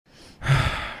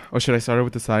Or should I start it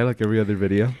with the sigh like every other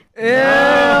video?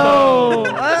 Ew.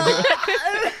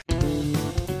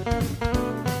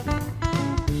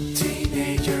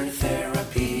 Teenager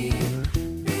therapy,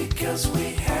 because we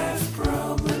have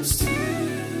problems too.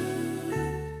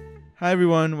 Hi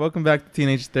everyone, welcome back to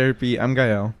Teenage Therapy. I'm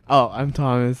Gael. Oh, I'm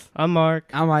Thomas. I'm Mark.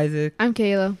 I'm Isaac. I'm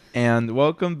Kayla. And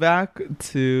welcome back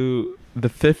to the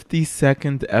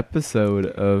 52nd episode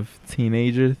of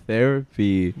Teenager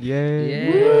Therapy.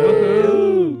 Yay.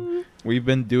 Woohoo. We've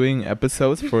been doing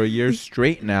episodes for a year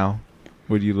straight now.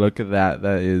 Would you look at that?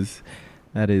 That is,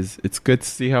 it's good to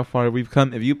see how far we've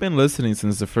come. If you've been listening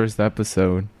since the first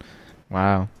episode,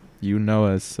 wow, you know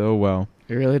us so well.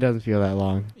 It really doesn't feel that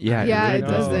long. Yeah, Yeah, really it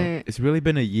doesn't. It's really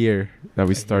been a year that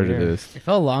we started year. this. It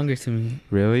felt longer to me.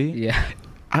 Really? Yeah.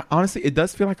 Honestly, it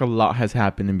does feel like a lot has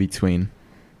happened in between.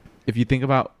 If you think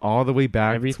about all the way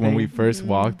back to when we first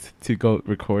walked to go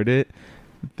record it,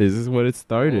 this is what it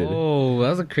started. Oh, that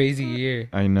was a crazy year.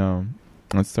 I know.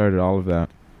 It started all of that.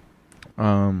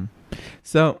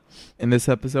 So in this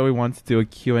episode, we want to do a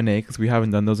Q&A because we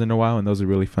haven't done those in a while, and those are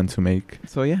really fun to make.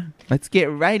 So yeah, let's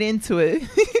get right into it.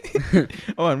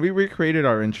 Oh, and we recreated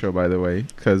our intro, by the way,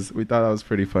 because we thought that was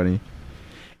pretty funny.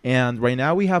 And right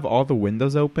now we have all the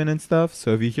windows open and stuff,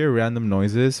 so if you hear random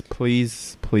noises,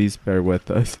 please bear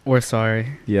with us. We're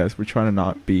sorry. Yes, we're trying to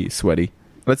not be sweaty.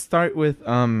 Let's start with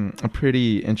a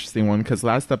pretty interesting one, because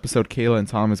last episode Kayla and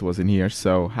Thomas wasn't here.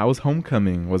 So how was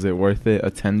homecoming? Was it worth it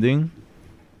attending?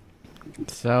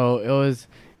 So it was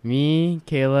me,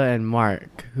 Kayla, and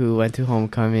Mark who went to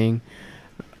homecoming.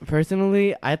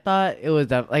 Personally, I thought it was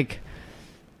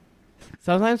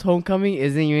sometimes homecoming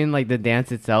isn't even like the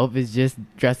dance itself. It's just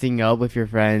dressing up with your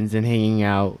friends and hanging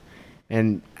out.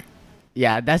 And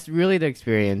yeah, that's really the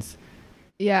experience.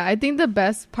 Yeah, I think the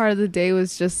best part of the day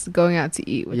was just going out to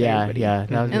eat with everybody. Yeah,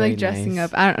 that was And really like dressing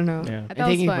nice. up. I don't know. Yeah. I And thought it was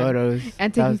taking fun. photos. And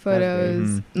That taking was great. photos.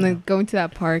 Mhm. And like going to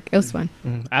that park. It was fun.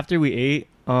 After we ate,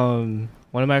 one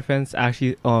of my friends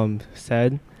actually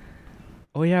said,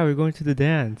 "Oh yeah, we're going to the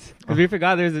dance." Because we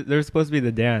forgot there was supposed to be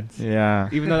the dance. Yeah.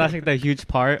 Even though that's like the huge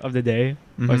part of the day,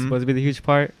 or Mhm. supposed to be the huge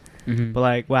part. Mm-hmm. But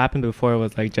like what happened before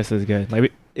was like just as good.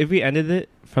 Like if we ended it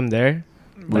from there,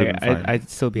 like Would've been fine. I'd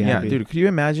still be Yeah, happy. dude, could you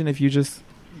imagine if you just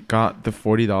got the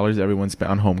 $40 everyone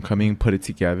spent on homecoming, put it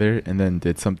together, and then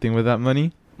did something with that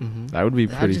money? Mm-hmm. That would be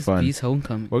That pretty just fun. beats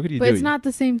homecoming. What could you But do? it's not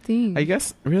the same thing. I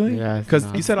guess, really? Yeah, it's Because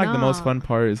not. you said like the most It's fun not.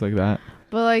 part is like that.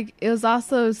 But like it was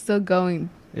also still going.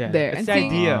 Yeah, There. it's And the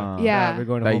seeing- idea. Ah. Yeah. that we're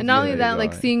going to Like- And not only there that, you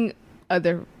like go. seeing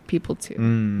other people too.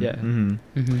 Yeah. Mm-hmm.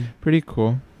 Mm-hmm. Pretty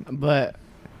cool. But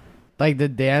like the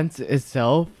dance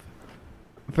itself,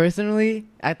 personally,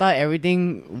 I thought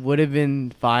everything would have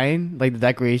been fine. Like the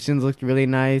decorations looked really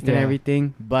nice and Yeah.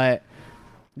 everything. But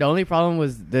the only problem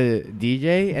was the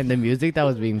DJ and the music that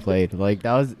was being played. Like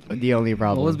that was the only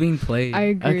problem. What was being played? I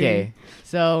agree. Okay,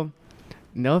 so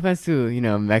no offense to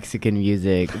Mexican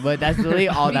music, but that's really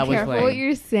all Be that was careful playing. what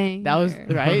you're saying. That was here.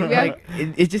 right. We have- Like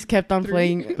it just kept on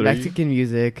playing Three. Mexican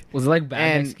music. Was it like bad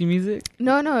And- Mexican music?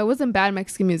 No, it wasn't bad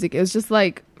Mexican music. It was just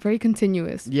like very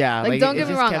continuous. Yeah, Like don't it get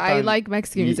me just wrong, kept I on like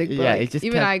Mexican music, but yeah, like, it just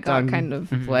even kept I got on kind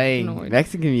of playing annoyed.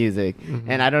 Mexican music,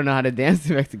 and I don't know how to dance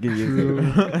to Mexican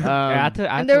music. I had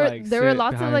to And there were sit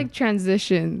lots of behind- like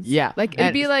transitions. Yeah, Like and-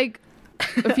 it'd be like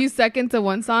a few seconds of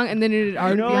one song and then it'd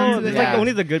already be No, on to the it's yeah. like next.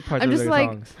 only the good parts I'm of just the like-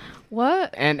 songs.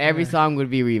 What? and every Yeah. song would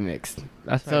be remixed.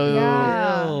 That's So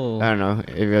Yeah. I don't know.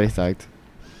 It really sucked.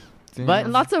 But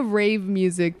And lots of rave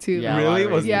music too. Yeah, like, Really? a lot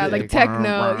of Was yeah, music. like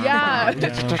techno. Yeah.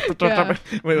 Yeah.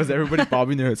 Wait, was everybody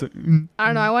bobbing their heads? Like, I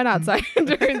don't know. I went outside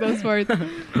during those parts.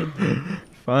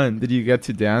 Fun. Did you get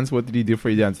to dance? What did you do for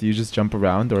your dance? Did you just jump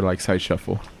around or like side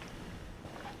shuffle?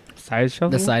 Side shuffle.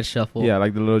 The side shuffle. Yeah,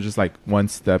 like the little just like one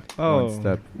step, Oh. one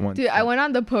step, one. Dude, I went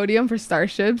on the podium for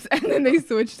Starships and then they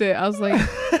switched it. I was like,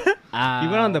 You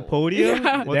went on the podium.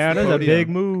 Yeah. What's Damn, the that's a podium? big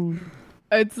move.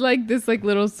 it's like this like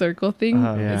little circle thing.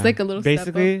 Uh-huh. Yeah. It's like a little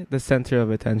Basically, the center of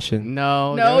attention.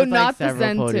 No, No, there was, not like, the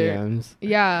several center. podiums. step up.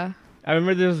 Yeah. I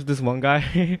remember there was this one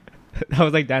guy that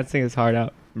was like dancing his heart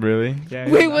out. Really? Yeah,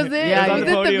 he Wait, was was on- it? Yeah, he was was on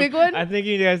it the podium. big one? I think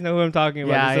you guys know who I'm talking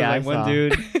about. Yeah, This was, yeah,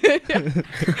 like I one saw. dude.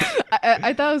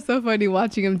 I thought it was so funny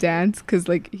watching him dance because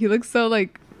like he looks so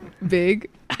like big.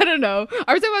 I don't know.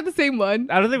 Are we talking about the same one?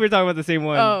 I don't think we're talking about the same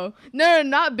one. Oh no,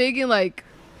 not big and like,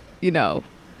 you know.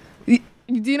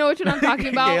 Do you know which one I'm talking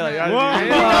about? Kayla, you're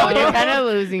Whoa. You're kind of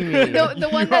losing me. the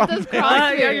one that does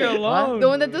Ah, yeah, you're CrossFit. alone. The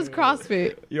one that does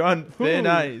CrossFit. You're on thin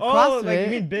ice. Oh, like CrossFit?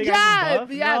 you mean big as Yeah, in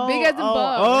buff? yeah, No, big as in oh,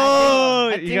 buff. Oh,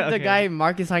 I you think got- the okay. guy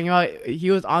Mark is talking about,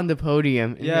 he was on the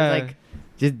podium. And Yeah. he was like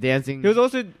just dancing. He was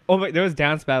also there was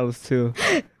dance battles too.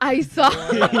 I saw.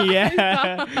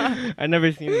 Yeah, I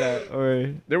never seen that.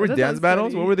 Or There were That dance sounds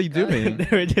battles. funny. What were they doing?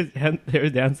 they were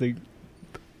dancing.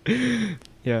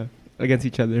 Yeah, against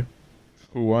each other.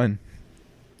 Who won?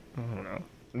 I don't know.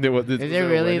 Is there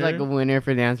really like a winner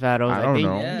for dance battles? I don't think,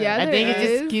 know. Yeah, I there think it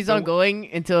just is. keeps on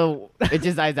going until it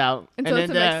just dies out. Until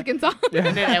it's a Mexican song.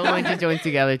 and then everyone just joins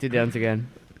together to dance again.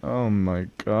 Oh my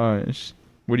gosh.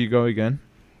 Would you go again?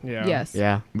 Yeah. Yes.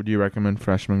 Yeah. Would you recommend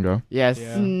freshmen go? Yes.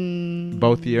 Yeah.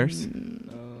 Both years?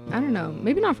 I don't know.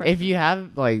 Maybe not for. If you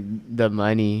have like the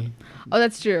money. Oh,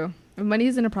 that's true. If money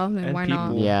isn't a problem, then And why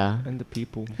people. not? Yeah. And the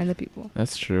people. And the people.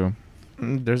 That's true.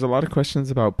 There's a lot of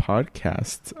questions about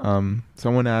podcasts.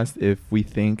 Someone asked if we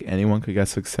think anyone could get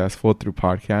successful through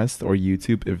podcast or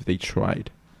YouTube if they tried.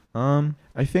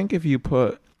 I think if you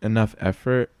put enough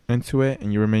effort into it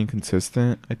and you remain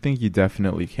consistent, I think you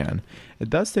definitely can.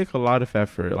 It does take a lot of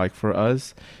effort. Like for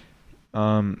us,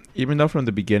 even though from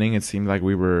the beginning it seemed like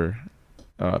we were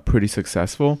pretty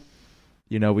successful,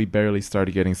 you know, we barely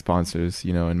started getting sponsors,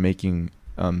 you know, and making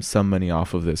some money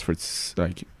off of this for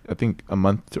like I think a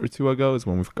month or two ago is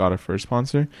when we got our first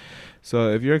sponsor. So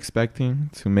if you're expecting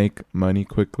to make money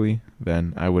quickly,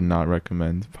 then I would not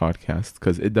recommend podcast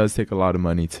because it does take a lot of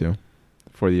money too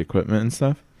for the equipment and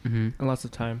stuff. Mm-hmm. And lots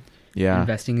of time. Yeah,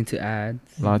 Investing into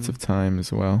ads. lots of time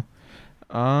as well.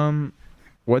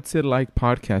 What's it like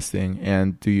podcasting,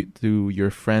 and do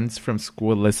your friends from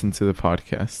school listen to the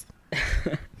podcast?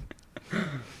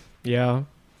 Yeah.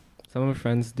 Some of my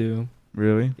friends do.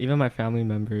 Really? Even my family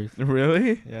members.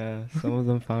 Really? Yeah. Some of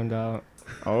them found out.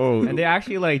 Oh, And they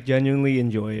actually like genuinely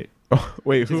enjoy it. oh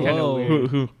wait, Which is who? kinda weird.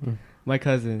 Who? My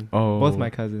cousin. Oh, Both my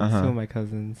cousins. uh-huh. Two of my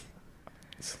cousins.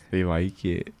 They like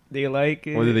it. They like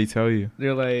it. What did they tell you?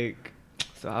 They're like,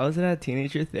 so how was it at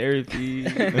teenager therapy?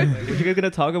 Like, what you guys gonna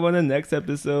talk about in the next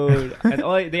episode?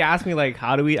 And they ask me like,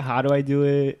 how do I do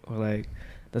it? Or like,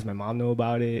 does my mom know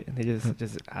about it? And they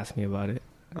just ask me about it.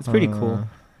 It's pretty cool.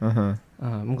 Uh-huh.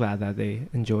 I'm glad that they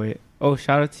enjoy it. Oh,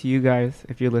 shout out to you guys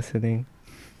if you're listening.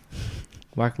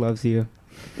 Mark loves you.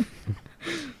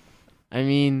 I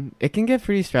mean, it can get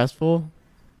pretty stressful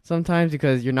sometimes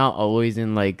because you're not always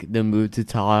in like the mood to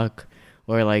talk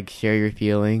or like share your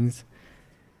feelings.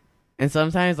 And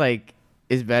sometimes like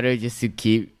it's better just to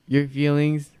keep your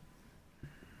feelings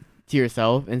to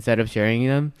yourself instead of sharing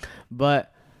them.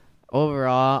 But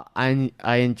overall, I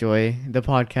enjoy the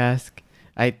podcast.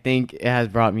 I think it has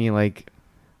brought me like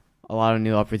a lot of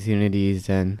new opportunities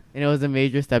and it was a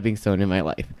major stepping stone in my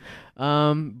life.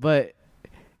 But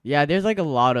yeah, there's like a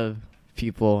lot of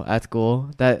people at school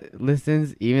that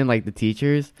listens, even like the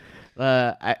teachers.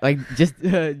 I like just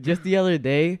the other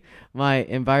day, my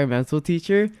environmental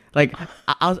teacher, like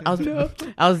I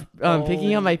was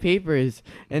picking up my papers,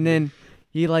 and then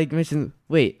he like mentioned,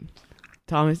 "Wait,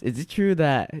 Thomas, is it true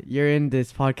that you're in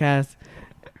this podcast?"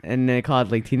 And then it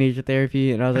called like teenager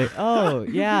therapy, and I was like, "Oh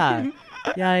yeah,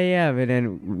 I am." And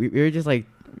then we were just like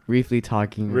briefly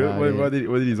talking about What it.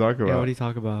 did he talk about? Yeah, what do you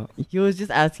talk about? He was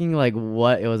just asking like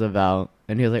what it was about,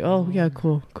 and he was like, "Oh yeah,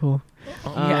 cool."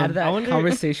 You had I that wonder-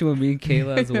 conversation with me and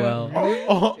Kayla as well.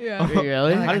 Yeah. Wait,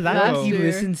 really? How did that I feel go? like he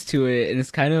listens to it, and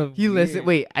it's kind of He weird. listened.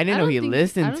 Wait, I didn't I know don't he think-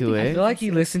 listened I don't to think I it. feel like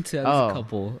he listened to at least Oh. a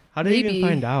couple. How did you Maybe. even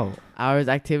find out? Our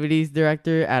activities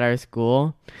director at our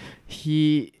school,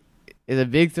 he is a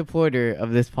big supporter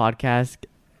of this podcast.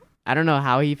 I don't know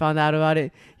how he found out about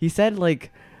it. He said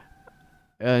like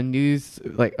news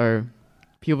like or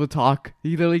people talk.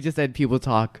 He literally just said people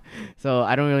talk. So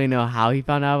I don't really know how he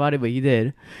found out about it, but he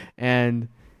did. And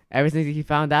ever since he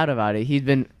found out about it, he's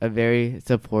been a very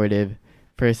supportive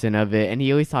person of it, and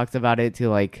he always talks about it to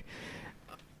like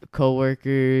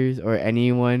coworkers or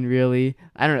anyone really.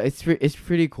 I don't know. It's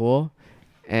pretty cool,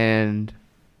 and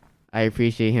I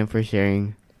appreciate him for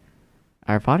sharing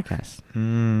our podcast.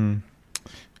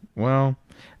 Well,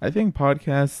 I think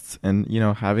podcasts and, you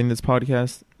know, having this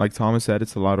podcast, like Thomas said,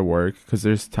 it's a lot of work because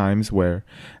there's times where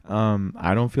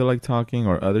I don't feel like talking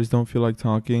or others don't feel like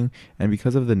talking. And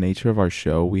because of the nature of our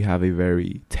show, we have a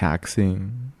very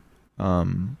taxing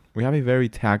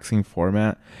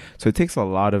format. So it takes a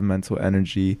lot of mental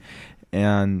energy.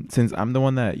 And since I'm the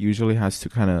one that usually has to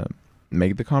kind of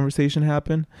make the conversation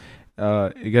happen,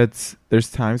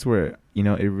 there's times where, you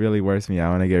know, it really wears me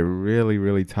out and I get really,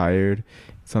 really tired.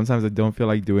 Sometimes I don't feel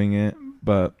like doing it,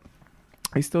 but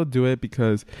I still do it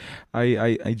because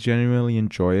I genuinely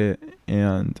enjoy it.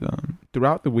 And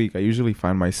throughout the week, I usually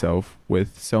find myself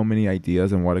with so many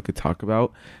ideas on what I could talk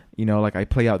about. you know, like I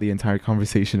play out the entire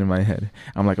conversation in my head.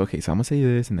 I'm like, okay, so I'm gonna say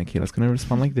this, and then Kayla's gonna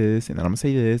respond like this, and then I'm gonna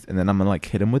say this, and then I'm gonna like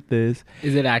hit him with this.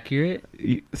 Is it accurate?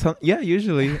 Yeah,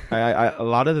 usually. I a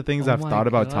lot of the things Oh I've my thought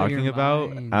about God, talking your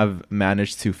about, mind. I've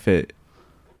managed to fit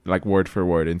like word for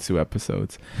word into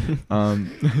episodes. Oh,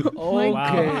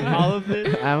 Wow. okay. All of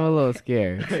it. I'm a little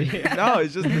scared. No,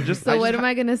 it's just. So what am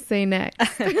I gonna say next?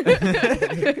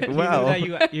 Well,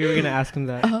 that you were gonna ask him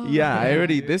that. Oh. yeah, I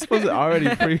already. This was already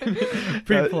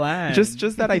Pre-planned.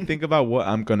 just that I think about what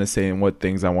I'm gonna say and what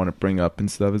things I want to bring up and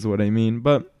stuff is what I mean.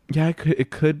 But yeah,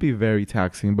 it could be very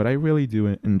taxing, but I really do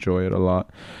enjoy it a lot,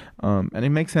 and it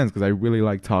makes sense because I really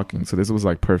like talking. So this was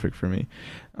like perfect for me,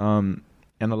 and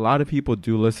a lot of people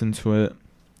do listen to it.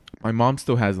 My mom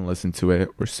still hasn't listened to it,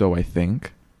 or so I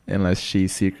think, unless she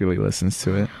secretly listens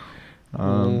to it.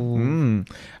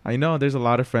 I know there's a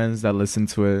lot of friends that listen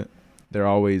to it. They're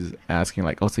always asking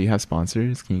like, oh, so you have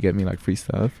sponsors? Can you get me like free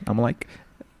stuff? I'm like,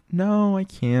 no, I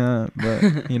can't,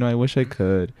 but you know, I wish I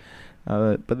could.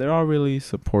 But they're all really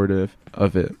supportive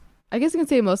of it. I guess you can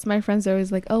say most of my friends are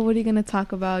always like, "Oh, what are you gonna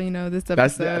talk about? You know, this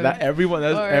episode." Everyone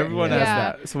Or- everyone has yeah.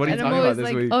 that. So what are you And I'm talking about always this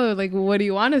like, week? "Oh, like what do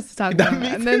you want us to talk That about?" me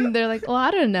And then they're like, "Oh,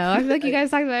 I don't know. I feel like you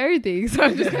guys talk about everything." So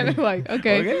I'm just kind of like,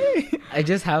 "Okay." I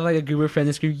just have like a group of friends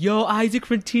that scream, "Yo, Isaac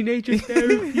from Teenager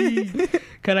Therapy,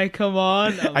 can I come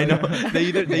on?" I'm I know. like- They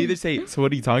either say, so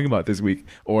what are you talking about this week?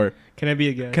 Or Can I be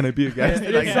a guest? can I be a guest?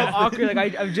 And it's so awkward.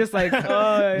 Like I'm just like,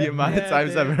 oh, The amount of yeah,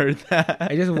 times I've man. heard that.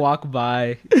 I just walk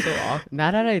by. It's so awkward.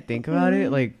 Now that I think about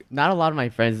it, like not a lot of my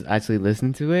friends actually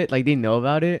listen to it. Like they know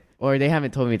about it, or they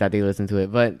haven't told me that they listen to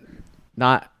it. But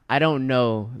I don't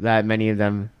know that many of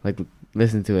them like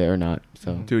listen to it or not.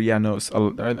 So Dude, yeah, no.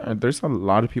 There's a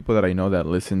lot of people that I know that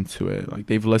listen to it. Like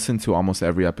they've listened to almost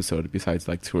every episode besides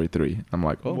like 2 or 3. I'm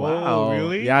like, oh Whoa, wow,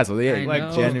 really? Yeah, so they I Like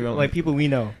know. genuinely, like people we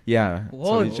know. yeah.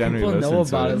 Whoa, so they genuinely people know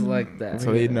listen about to us it. like that.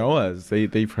 So they know us.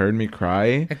 They've heard me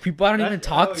cry. Like people I don't even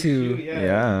talk to.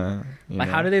 Yeah. you Like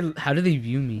know. how do they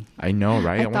view me? I know,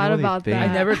 right? I wonder thought what they about think. that.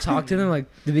 I never talk to them. Like,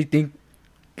 do they think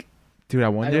Dude, I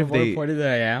I'm wonder if more they. reported than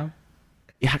I am?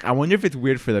 Yeah, I wonder if it's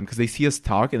weird for them because they see us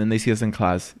talk and then they see us in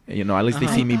class. You know, at least they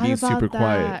Uh-huh. see me being super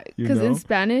quiet. You Because know? in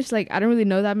Spanish, like I don't really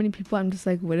know that many people. I'm just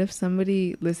like, what if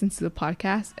somebody listens to the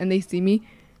podcast and they see me,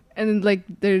 and then like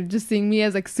they're just seeing me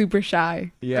as like super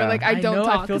shy. Yeah. Or, like I I don't know, I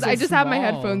talk feel because so I just have my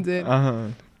small. headphones in. Uh-huh.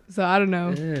 So I don't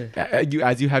know. Ugh. You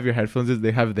as you have your headphones,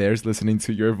 they have theirs listening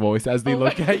to your voice as they Oh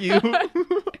look my at you. That'd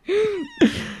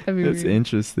be That's weird.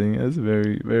 interesting. That's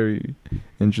very, very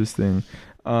interesting.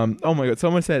 Oh my god!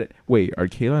 Someone said, "Wait, are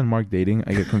Kayla and Mark dating?"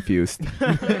 I get confused.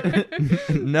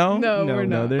 No, No, we're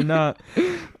no, not. they're not.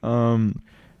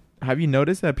 Have you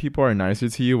noticed that people are nicer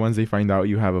to you once they find out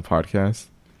you have a podcast?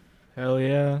 Hell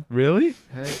yeah. Really?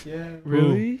 Heck yeah.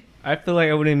 Really? I feel like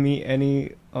I wouldn't meet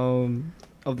any of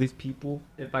these people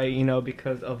if I,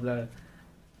 because of the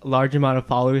large amount of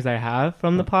followers I have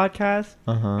from the podcast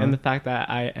Uh huh. and the fact that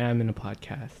I am in a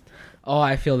podcast. Oh,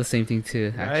 I feel the same thing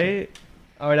too. Actually. Right?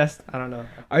 Or I don't know.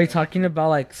 Are you talking about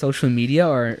like social media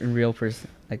or in real person?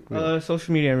 Like, real?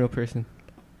 Social media and real person.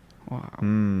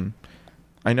 Wow.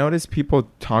 I notice people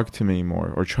talk to me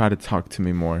more or try to talk to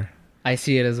me more. I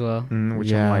see it as well. Which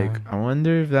Yeah. I'm like, I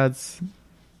wonder if that's.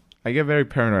 I get very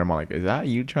paranoid. I'm like, is that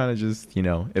you trying to just,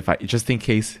 just in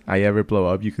case I ever blow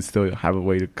up, you could still have a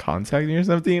way to contact me or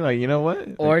something? Like, you know what?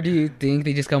 Or do you think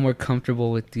they just got more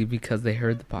comfortable with you because they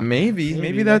heard the podcast? Maybe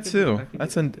Maybe that that could be- too. that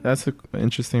could be That's an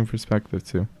interesting perspective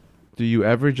too. Do you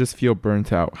ever just feel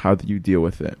burnt out? How do you deal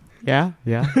with it? yeah.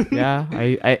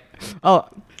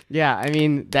 I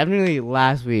mean, definitely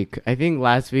last week. I think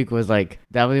last week was like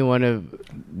definitely one of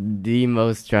the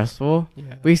most stressful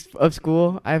Yeah. weeks of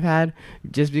school I've had,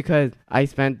 just because I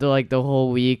spent the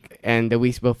whole week and the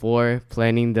weeks before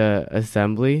planning the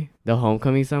assembly, the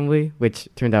homecoming assembly, which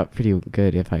turned out pretty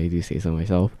good if I do say so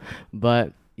myself.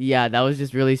 But yeah, that was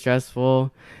just really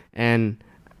stressful, and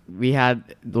we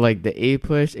had like the A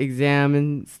push exam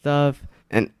and stuff.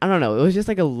 And I don't know, it was just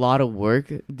like a lot of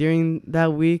work during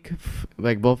that week,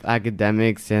 like both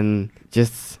academics and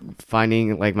just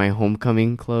finding like my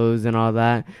homecoming clothes and all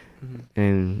that.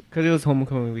 And Because it was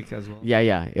homecoming week as well.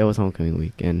 yeah, it was homecoming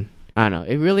week, and I don't know,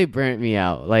 it really burnt me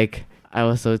out. Like I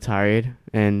was so tired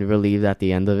and relieved at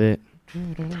the end of it.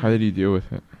 How did you deal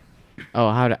with it? Oh,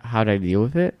 how did I deal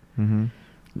with it? Mm-hmm.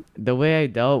 The way I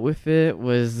dealt with it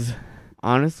was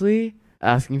honestly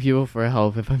asking people for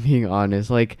help, if I'm being honest.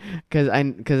 Like, cause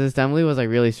assembly was like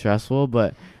really stressful,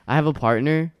 but I have a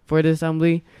partner for the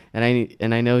assembly, and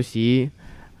I know she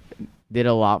did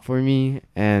a lot for me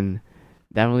and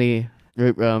definitely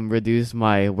reduced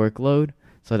my workload,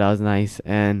 so that was nice.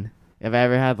 And if I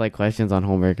ever had like questions on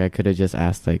homework, I could have just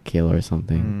asked like Kayla or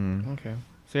something. Mm. Okay.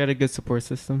 So you had a good support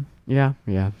system. Yeah.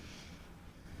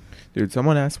 Dude,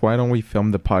 someone asked why don't we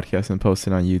film the podcast and post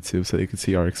it on YouTube so they could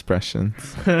see our expressions.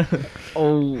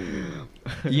 Oh,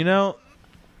 You know,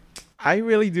 I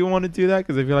really do want to do that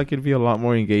because I feel like it'd be a lot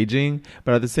more engaging.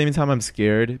 But at the same time, I'm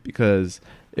scared because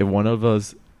if one of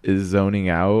us is zoning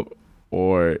out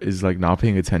or is like not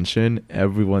paying attention,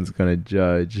 everyone's gonna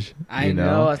judge. I you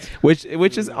know. Which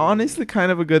is honestly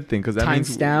kind of a good thing because that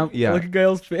means Timestamp. Yeah, Look at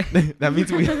Gail's face. that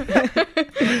means we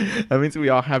that means we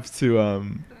all have to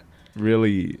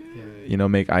really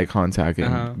make eye contact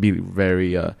and Uh-huh. be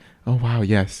very oh wow,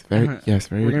 yes, very Uh-huh. yes,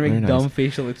 very, We're gonna very make nice. dumb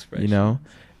facial expressions. You know,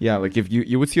 yeah, like if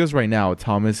you would see us right now,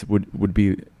 Thomas would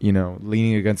be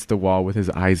leaning against the wall with his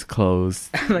eyes closed.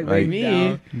 like Like me.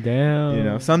 me.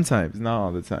 damn. Sometimes, not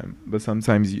all the time, but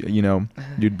sometimes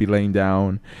you'd be laying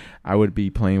down. I would be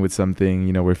playing with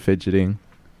something. We're fidgeting,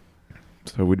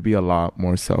 so it would be a lot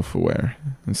more self-aware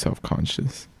and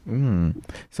self-conscious.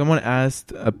 Someone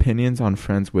asked opinions on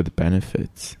friends with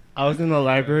benefits. I was in the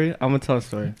library. I'm gonna tell a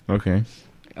story. Okay.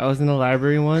 I was in the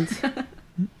library once,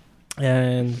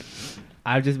 and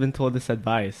I've just been told this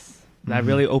advice that Mhm.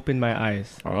 really opened my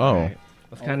eyes. Oh. Right? It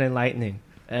was kind of enlightening.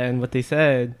 And what they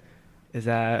said is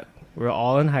that we're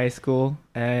all in high school,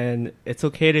 and it's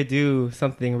okay to do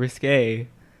something risque,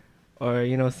 or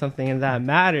something in that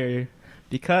matter,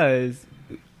 because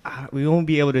we won't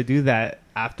be able to do that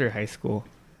after high school.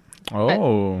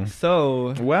 Oh.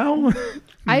 So, Well.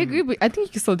 I agree, but I think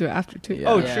you can still do it after too. Yeah.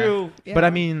 oh, Yeah. true, Yeah. But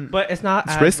I mean, but it's not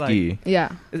it's as, risky. Yeah.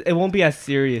 it won't be as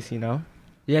serious, Yeah,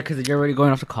 because you're already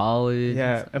going off to college.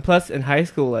 Yeah, and plus in high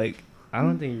school, I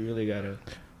don't think you really gotta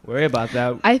worry about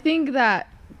that. I think that.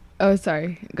 Oh,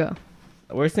 sorry. Go.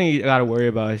 The worst thing you gotta worry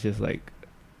about is just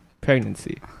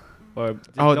pregnancy, or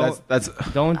just That's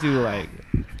don't do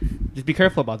just be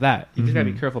careful about that. You just gotta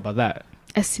be Mhm. careful about that.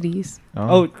 STDs.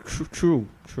 Oh, true.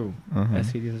 Uh-huh.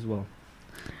 STDs as well.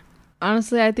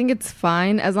 Honestly, I think it's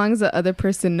fine as long as the other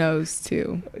person knows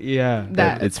too. Yeah.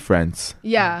 That it's friends.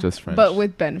 yeah, Just friends. but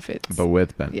with benefits. But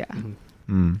with Ben. Yeah. Mhm.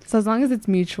 Mm. So as long as it's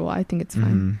mutual, I think it's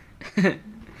fine. Mhm.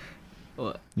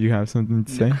 What? You have something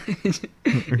to say? It's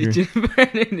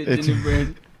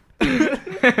Jennifer.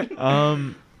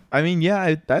 I mean,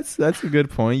 yeah, that's a good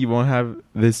point. You won't have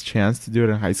this chance to do it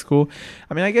in high school.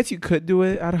 I mean, I guess you could do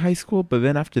it out of high school, but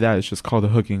then after that, it's just called a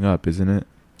hooking up, isn't it?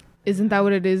 Isn't that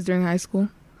what it is during high school?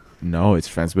 No, it's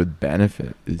friends with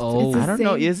benefit. Oh. It's the I don't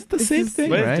know. same- Is it the it's same the thing,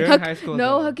 But it's right? during high school.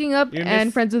 No, though. hooking up You're and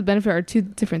miss- friends with benefit are two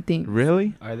different things.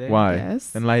 Really? Are they? Why?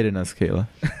 Yes. Enlighten us, Kayla.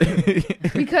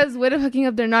 Because what if hooking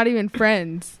up they're not even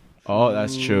friends? Oh,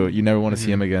 that's true. You never want to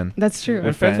see him again. That's true. They're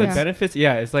And friends with Yeah. benefits,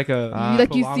 yeah, it's like a Ah. You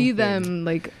prolonged see thing. them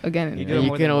again and You again. do it You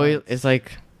more can than always. once. It's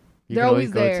like you They're can always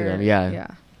always go there. to them. Yeah. Yeah.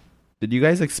 Did you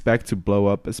guys expect to blow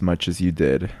up as much as you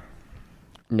did?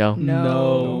 No.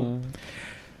 No.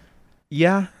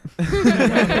 Yeah.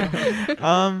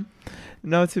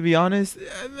 No, to be honest,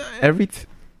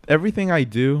 everything I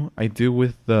do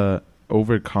with the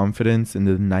overconfidence and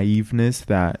the naiveness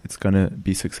that it's gonna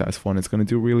be successful and it's gonna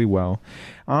do really well.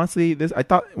 Honestly, I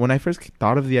thought when I first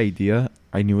thought of the idea,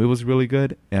 I knew it was really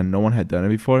good and no one had done it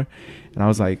before, and I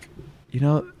was like,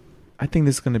 I think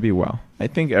this is gonna be well. I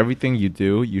think everything you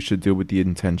do, you should do with the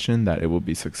intention that it will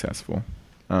be successful.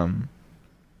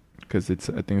 Because I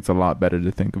think it's a lot better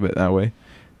to think of it that way.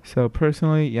 So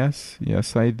personally, yes,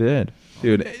 I did.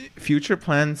 Dude, future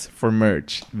plans for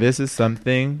merch. This is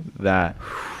something that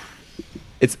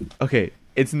it's okay.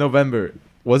 It's November.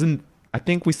 I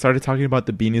think we started talking about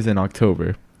the beanies in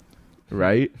October,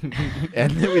 right?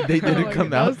 And then they didn't Oh my come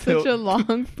God, out that was such a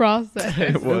long process.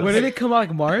 It was. When did it come out?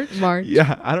 Like March? March.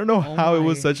 Yeah, I don't know Oh how it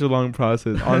was my. such a long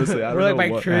process. Honestly, I don't We're know like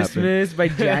by what Christmas, by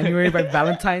January, by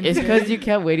Valentine's. It's Day. because you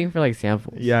kept waiting for samples.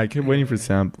 happened. Yeah, I kept waiting for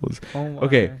samples. Oh my.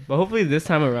 Okay. But hopefully this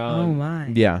time around, Oh my.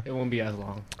 Yeah, it won't be as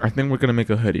long. I think we're gonna make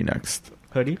a hoodie next.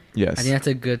 Hoodie? Yes. I think that's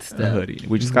a good A step. hoodie.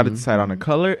 We just got to Mhm. decide on a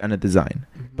color and a design.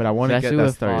 But I want to get Especially that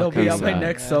with started. fall They'll be out coming by up.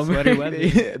 next Yeah, summer. sweaty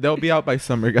weather. They'll be out by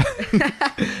summer, guys.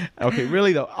 Okay,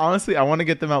 really though. Honestly, I want to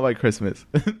get them out by Christmas.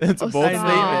 It's a Oh, bold stop.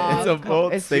 statement. It's a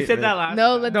bold You statement. said that last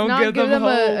No, time. let's Don't not give give them them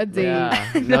a hope. date. Yeah.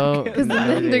 No. Because no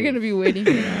then they're date. going to be waiting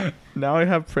for that. Now I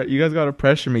have you guys got to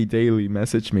pressure me daily.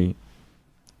 Message me.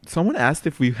 Someone asked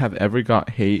if we have ever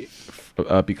got hate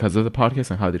because of the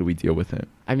podcast and how did we deal with it?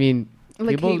 I mean,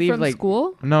 Like People hate leave, from like-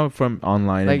 school? No, from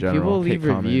online in like general. people hate leave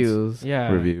comments, reviews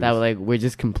Yeah. Reviews. that we're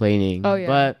just complaining. Oh, yeah.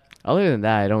 But other than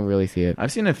that, I don't really see it.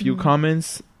 I've seen a few Mhm.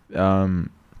 comments on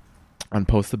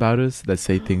posts about us that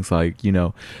say things like,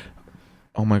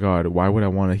 oh my god, why would I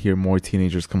want to hear more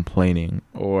teenagers complaining?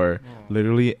 Or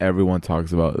literally everyone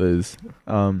talks about this.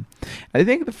 I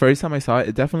think the first time I saw it,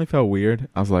 it definitely felt weird.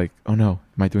 I was like, oh no,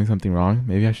 am I doing something wrong?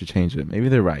 Maybe I should change it. Maybe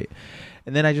they're right.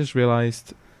 And then I just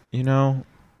realized, you know,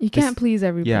 You can't please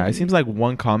everybody. yeah, it seems like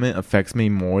one comment affects me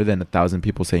more than 1,000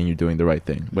 people saying you're doing the right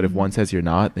thing. But if one says you're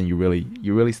not, then you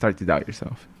really start to doubt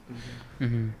yourself.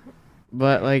 Mm-hmm.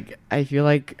 But like, I feel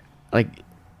like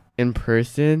in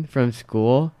person from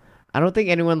school, I don't think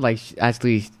anyone like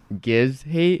actually gives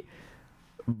hate.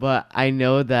 But I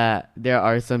know that there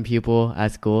are some people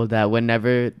at school that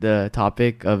whenever the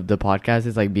topic of the podcast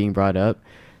is like being brought up,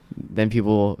 then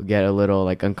people get a little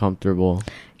like uncomfortable.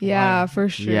 Yeah, for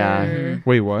sure. Yeah.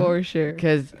 Wait, what? For sure.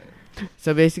 Because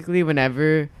so basically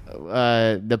whenever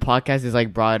the podcast is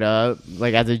like brought up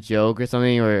like as a joke or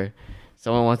something, or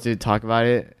someone wants to talk about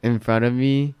it in front of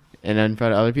me and in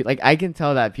front of other people, like I can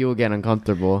tell that people get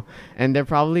uncomfortable, and they're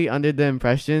probably under the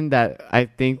impression that I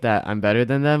think that I'm better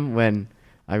than them when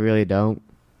I really don't.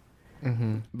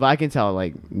 Mm-hmm. But I can tell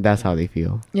like that's how they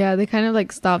feel. Yeah, they kind of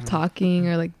like stop talking,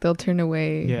 or like they'll turn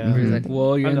away. Yeah. Or it's Mhm. like,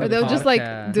 whoa, you're in Or the they'll just like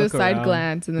podcast. do a Look side around.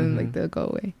 glance, and then like Mhm. they'll go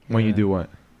away. When you do what?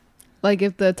 Like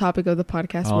if the topic of the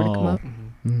podcast were to come Oh. up.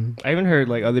 Mhm. I even heard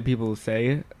like other people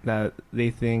say that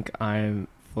they think I'm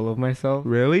full of myself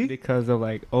Really? because of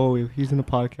like, oh, he's in the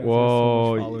podcast. there's so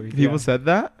Whoa. much followers. People Yeah. said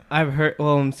that? I've heard.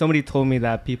 Well, somebody told me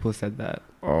that people said that.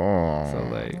 Oh. So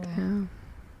like, Yeah.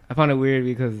 I found it weird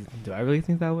because do I really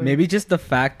think that way? Maybe just the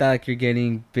fact that like you're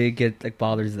getting big like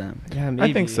bothers them. Yeah, maybe.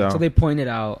 I think so. So they point it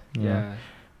out. Yeah.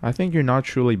 I think you're not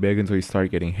truly big until you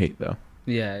start getting hate, though.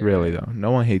 Yeah. Really, though.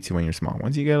 No one hates you when you're small.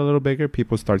 Once you get a little bigger,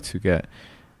 people start to get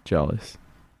jealous.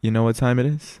 You know what time it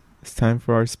is? It's time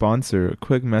for our sponsor. A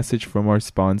quick message from our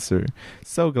sponsor.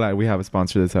 So glad we have a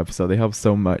sponsor this episode. They help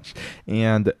so much.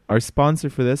 And our sponsor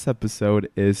for this episode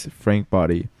is Frank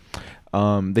Body.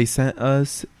 They sent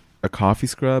us a coffee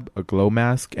scrub, a glow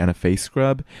mask, and a face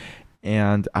scrub.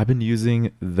 And I've been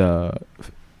using the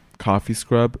coffee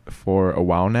scrub for a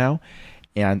while now.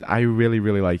 And I really,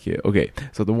 really like it. Okay,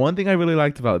 so the one thing I really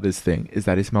liked about this thing is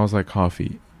that it smells like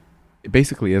coffee. It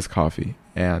basically is coffee.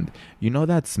 And you know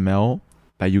that smell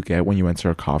that you get when you enter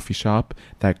a coffee shop?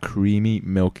 That creamy,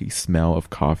 milky smell of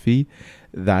coffee?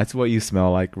 That's what you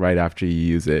smell like right after you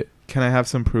use it. Can I have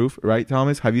some proof? Right,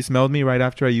 Thomas? Have you smelled me right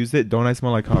after I used it? Don't I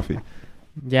smell like coffee?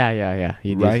 Yeah.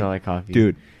 You do Right? smell like coffee.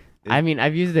 Dude. I mean,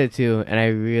 I've used it too, and I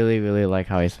really, really like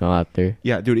how I smell after.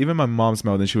 Yeah, dude, even my mom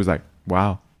smelled it and she was like,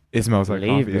 wow, it smells like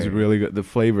coffee. It's Flavor. really good. The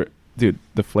flavor, dude,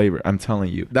 the flavor, I'm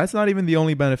telling you. That's not even the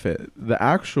only benefit. The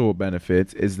actual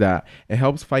benefit is that it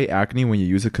helps fight acne when you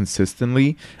use it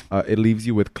consistently. It leaves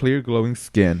you with clear, glowing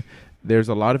skin. There's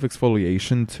a lot of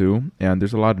exfoliation too, and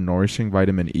there's a lot of nourishing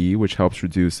vitamin E, which helps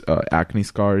reduce acne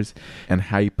scars and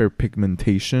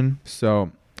hyperpigmentation.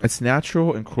 So it's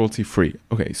natural and cruelty-free.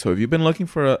 Okay, so if you've been looking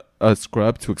for a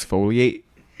scrub to exfoliate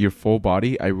your full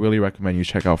body, I really recommend you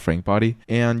check out Frank Body.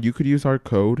 And you could use our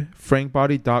code,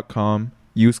 frankbody.com.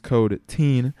 Use code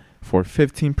TEEN for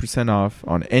 15% off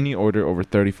on any order over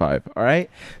 35. All right?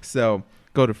 So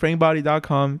go to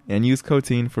frankbody.com and use code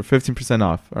TEEN for 15%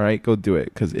 off. All right? Go do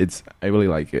it because I really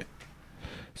like it.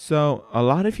 So a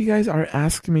lot of you guys are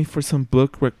asking me for some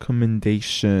book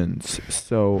recommendations.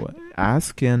 So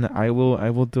ask and I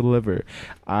will deliver.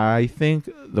 I think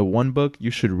the one book you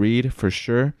should read for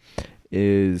sure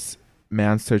is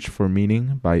Man's Search for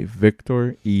Meaning by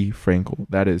Viktor E. Frankl.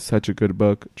 That is such a good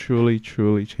book. Truly,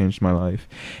 truly changed my life.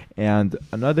 And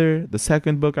the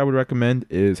second book I would recommend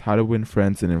is How to Win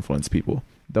Friends and Influence People.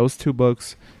 Those two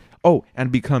books. Oh,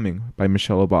 and Becoming by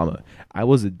Michelle Obama. I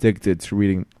was addicted to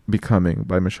reading Becoming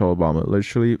by Michelle Obama.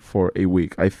 Literally for a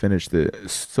week. I finished it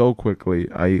so quickly.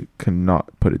 I could not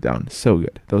put it down. So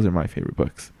good. Those are my favorite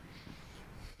books.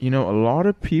 You know, a lot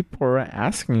of people are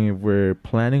asking if we're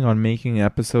planning on making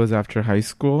episodes after high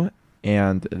school.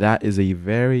 And that is a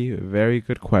very, very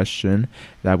good question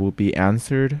that will be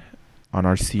answered on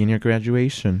our senior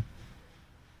graduation.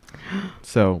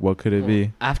 So, what could it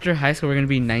be? After high school, we're gonna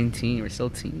be 19. We're still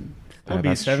teens. I'll be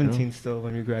That's 17 still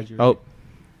when we graduate. Oh,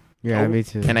 Yeah, me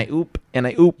too. and I oop, and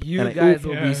I oop, You and I guys oop.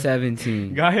 will Yeah. be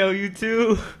 17. Gael, you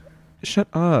too. Shut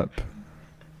up.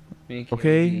 Make you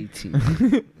Okay.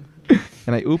 18.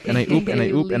 And I oop, and I oop, and I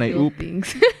oop, and I Illegal oop.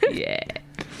 things. Yeah.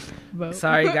 Vote.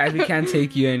 Sorry, guys, we can't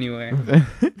take you anywhere.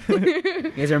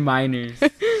 You guys are minors.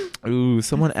 Ooh,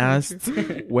 someone asked,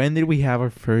 when did we have our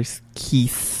first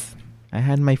kiss? I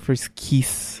had my first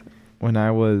kiss when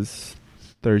I was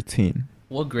 13.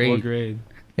 What grade? What grade?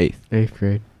 8th. 8th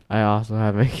grade. I also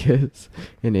have my kids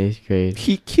in 8th grade.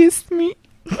 He kissed me.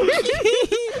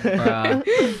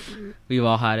 We've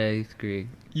all had 8th grade.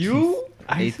 You?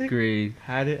 8th grade.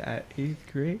 Had it at 8th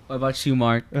grade. What about you,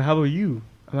 Mark? How about you?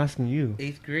 I'm asking you.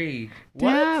 8th grade.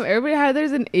 Damn, everybody had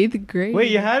theirs in 8th grade.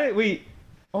 Wait, you had it? Wait.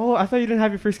 Oh, I thought you didn't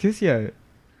have your first kiss yet.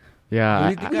 Yeah.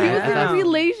 What do you He think was in a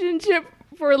relationship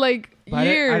for like But I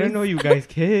years. didn't know you guys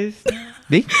kissed.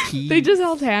 They They just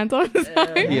held hands on his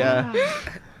side. Yeah.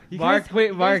 You Mark, guys- wait, you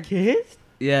guys Mark. kissed?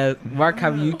 Yeah, Mark,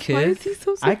 have you Why is kissed? he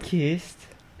so I sad? kissed.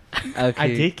 Okay. I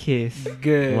did kiss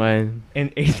Good. When? in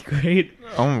 8th grade.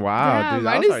 Oh wow, Yeah, dude.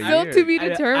 mine That is was still weird. to be I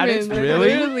determined. didn't- Really?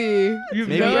 Literally. You've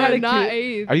Maybe never you No, had a not kiss?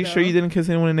 8th. Are you sure you didn't kiss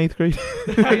anyone in 8th grade?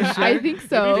 I think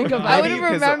so. Think about I it. would have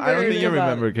Because remembered. I don't think you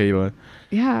remember, Kayla.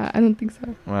 Yeah, I don't think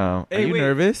so. Wow. Hey, Are you wait.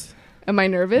 nervous? Am I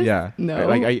nervous? Yeah. No.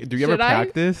 Do you ever Should I?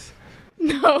 practice?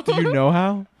 No. Do you know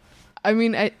how? I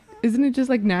mean, isn't it just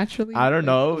like naturally? I don't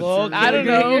know. Well, I don't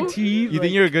know. Your teeth, You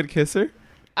think you're a good kisser?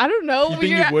 I don't know. You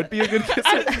think you would be a good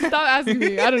kisser? Stop asking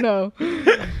me. I don't know.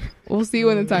 We'll see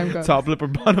when the time comes. Top lip or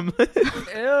bottom lip?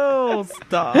 Ew,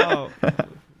 stop.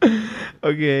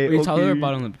 Okay. Are you top lip or okay.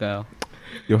 bottom lip guy?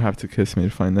 You'll have to kiss me to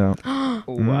find out.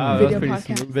 Wow, Video that's pretty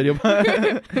podcast. smooth. Video.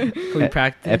 Can we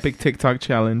practice? Epic TikTok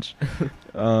challenge.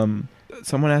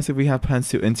 Someone asked if we have plans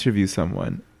to interview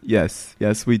someone. Yes, we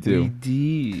We do.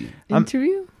 did.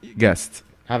 Interview? Guest.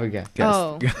 Have a guess. Guest.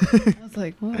 Oh. I was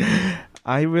like, what?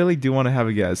 I really do want to have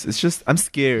a guest. It's just I'm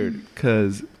scared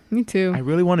because Me too. I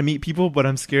really want to meet people, but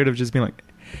I'm scared of just being like,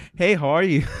 "Hey, how are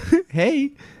you?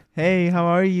 hey, how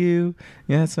are you?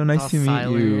 Yeah, it's so nice All to meet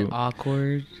silent, you."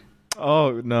 awkward.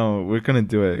 Oh no, we're gonna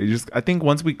do it. I think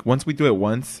once we do it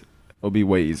once, it'll be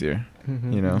way easier.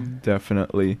 Mhm. You know,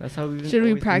 definitely. That's how we've Should we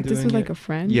always been practice doing with like it. a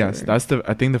friend? Yes, or-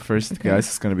 I think the first Okay.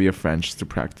 guest is gonna be a friend just to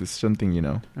practice something. You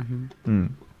know.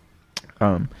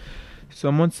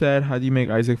 Someone said, "How do you make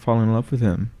Isaac fall in love with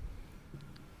him?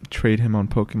 Trade him on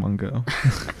Pokemon Go."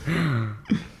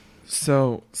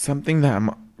 So something that I'm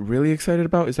really excited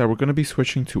about is that we're going to be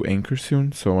switching to Anchor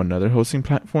soon, so another hosting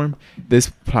platform. This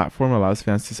platform allows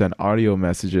fans to send audio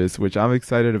messages, which I'm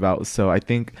excited about. So I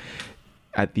think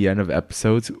at the end of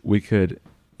episodes, we could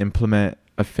implement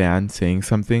a fan saying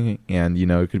something, and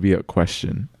it could be a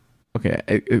question. Okay,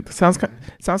 it sounds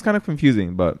kind of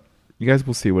confusing, but you guys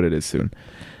will see what it is soon.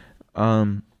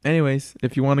 Anyways,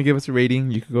 if you want to give us a rating,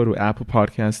 you can go to Apple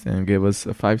Podcast and give us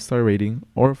a 5-star rating,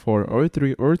 or a 4, or a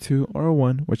 3, or a 2, or a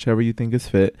 1, whichever you think is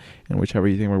fit and whichever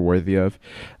you think we're worthy of.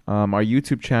 Our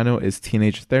YouTube channel is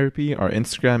Teenager Therapy. Our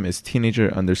Instagram is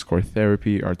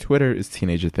teenager_therapy. Our Twitter is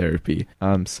Teenager Therapy.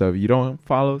 So if you don't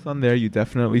follow us on there, you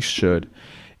definitely should.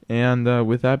 And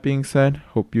with that being said,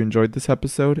 hope you enjoyed this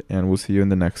episode, and we'll see you in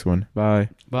the next one. Bye.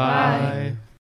 Bye. Bye.